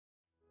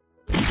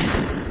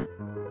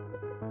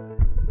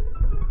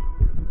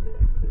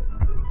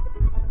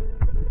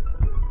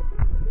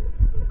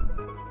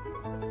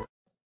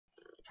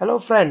Hello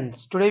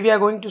friends, today we are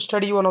going to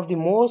study one of the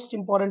most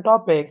important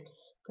topic,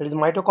 that is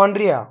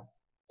mitochondria.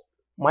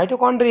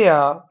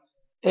 Mitochondria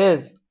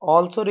is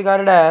also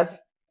regarded as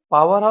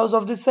powerhouse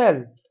of the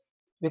cell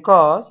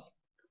because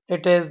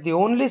it is the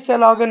only cell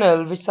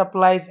organelle which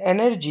supplies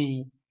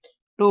energy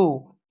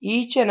to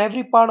each and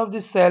every part of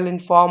the cell in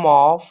form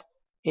of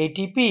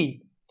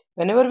ATP.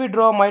 Whenever we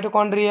draw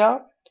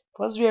mitochondria,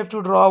 first we have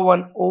to draw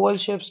one oval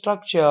shaped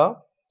structure.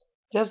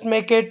 Just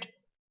make it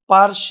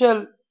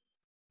partial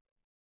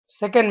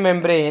second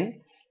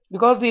membrane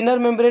because the inner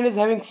membrane is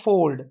having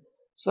fold.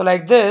 So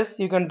like this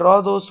you can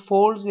draw those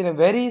folds in a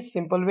very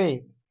simple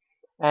way,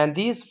 and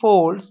these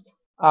folds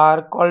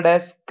are called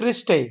as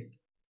cristae.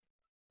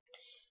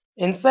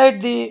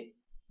 Inside the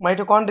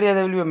mitochondria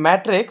there will be a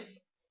matrix.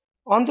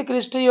 On the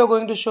cristae you are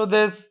going to show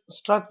this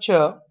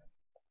structure.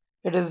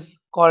 It is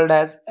called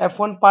as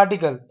F1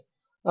 particle.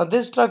 Now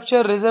this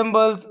structure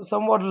resembles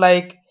somewhat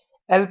like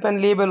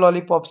Alpenlebe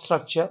lollipop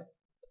structure.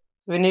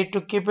 We need to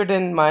keep it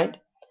in mind.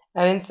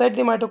 And inside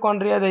the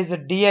mitochondria there is a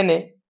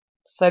DNA,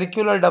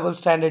 circular double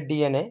stranded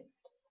DNA,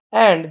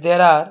 and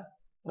there are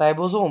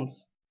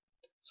ribosomes.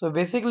 So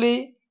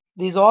basically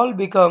these all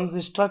becomes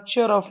the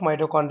structure of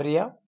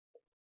mitochondria,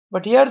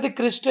 but here the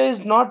cristae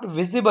is not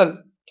visible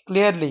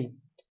clearly.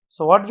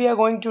 So what we are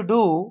going to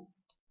do,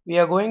 we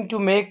are going to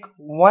make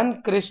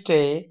one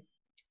cristae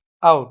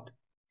out.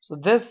 So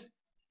this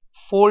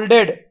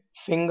folded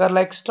finger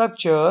like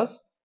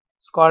structures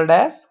is called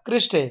as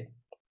cristae.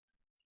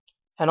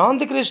 And on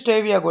the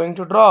cristae we are going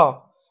to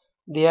draw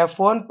the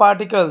F1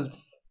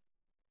 particles,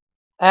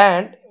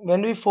 and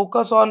when we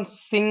focus on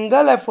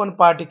single F1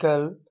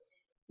 particle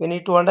we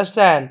need to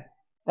understand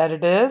that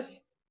it is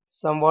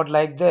somewhat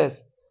like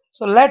this.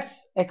 So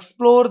let's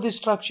explore the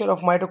structure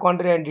of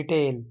mitochondria in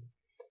detail.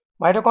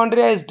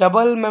 Mitochondria is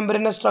double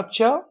membranous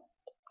structure,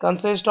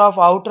 consists of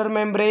outer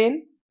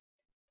membrane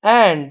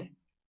and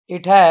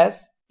it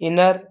has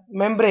inner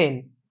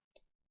membrane.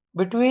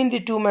 Between the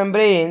two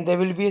membranes there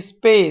will be a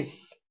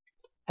space,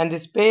 and the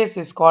space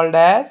is called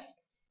as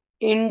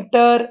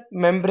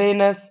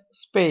intermembranous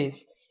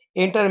space.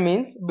 Inter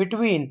means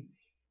between.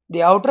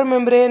 The outer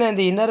membrane and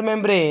the inner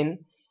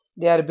membrane,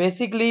 they are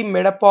basically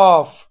made up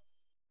of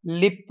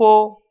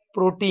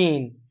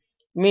lipoprotein.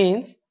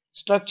 Means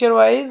structure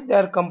wise they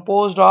are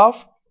composed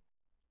of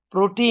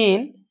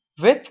protein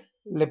with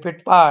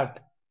lipid part.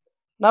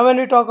 Now when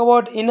we talk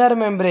about inner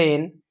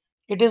membrane,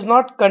 it is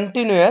not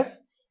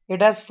continuous.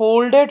 It has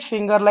folded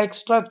finger like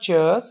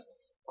structures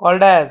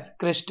called as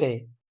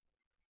cristae.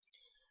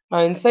 Now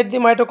inside the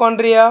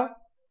mitochondria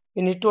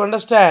we need to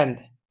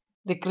understand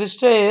the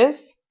cristae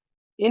is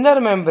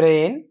inner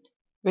membrane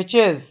which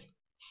is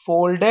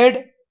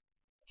folded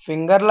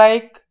finger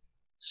like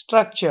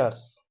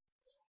structures.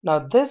 Now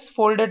this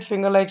folded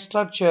finger like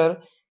structure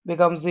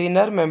becomes the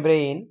inner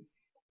membrane.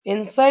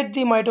 Inside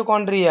the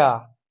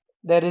mitochondria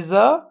there is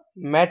a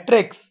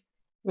matrix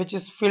which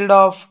is filled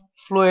of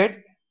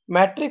fluid.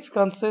 Matrix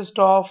consists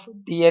of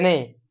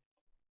DNA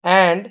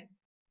and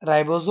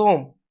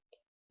ribosome.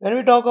 When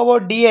we talk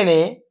about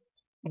DNA,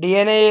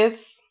 DNA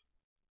is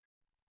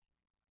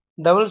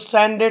double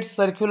stranded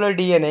circular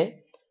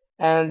DNA,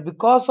 and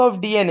because of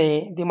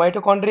DNA the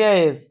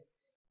mitochondria is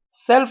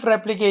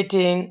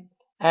self-replicating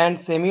and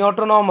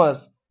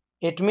semi-autonomous.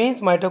 It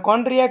means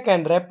mitochondria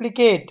can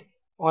replicate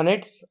on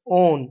its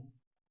own.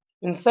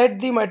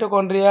 Inside the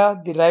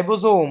mitochondria the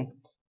ribosome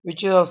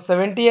which is of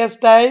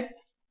 70S type,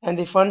 and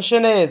the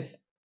function is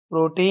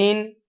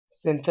protein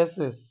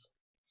synthesis.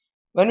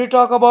 When we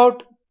talk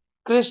about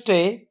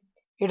cristae,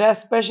 it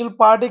has special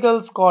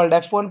particles called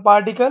F1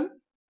 particle,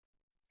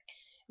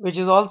 which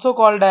is also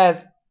called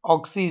as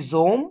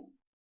oxysome,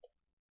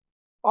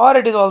 or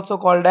it is also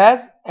called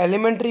as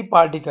elementary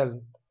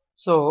particle.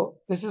 So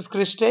this is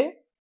cristae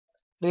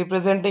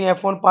representing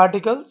F1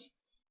 particles.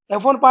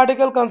 F1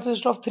 particle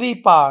consists of three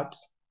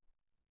parts: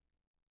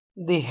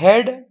 the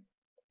head,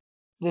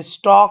 the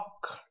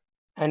stalk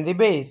and the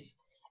base.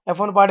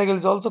 F1 particle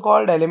is also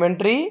called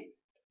elementary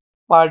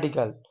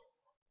particle.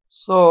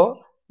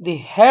 So the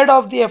head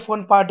of the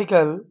F1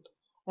 particle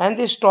and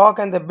the stalk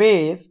and the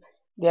base,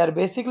 they are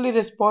basically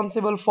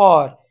responsible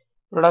for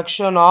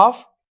production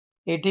of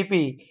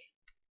ATP.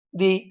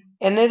 The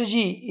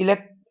energy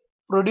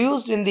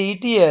produced in the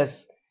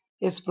ETS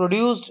is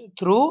produced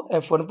through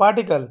F1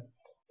 particle.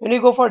 When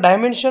you go for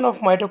dimension of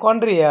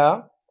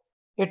mitochondria,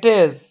 it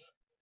is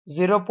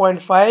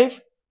 0.5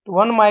 to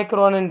 1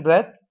 micron in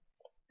breadth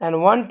and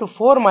 1 to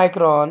 4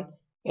 micron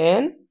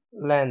in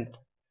length.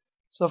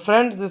 So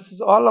friends, this is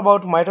all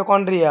about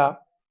mitochondria.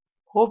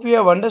 Hope you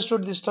have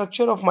understood the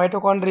structure of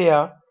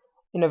mitochondria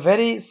in a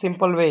very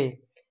simple way,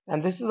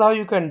 and this is how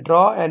you can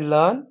draw and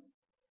learn.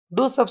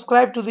 Do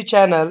subscribe to the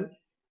channel.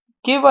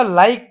 Give a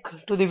like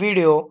to the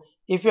video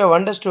if you have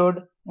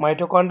understood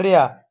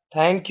mitochondria.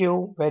 Thank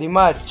you very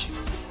much.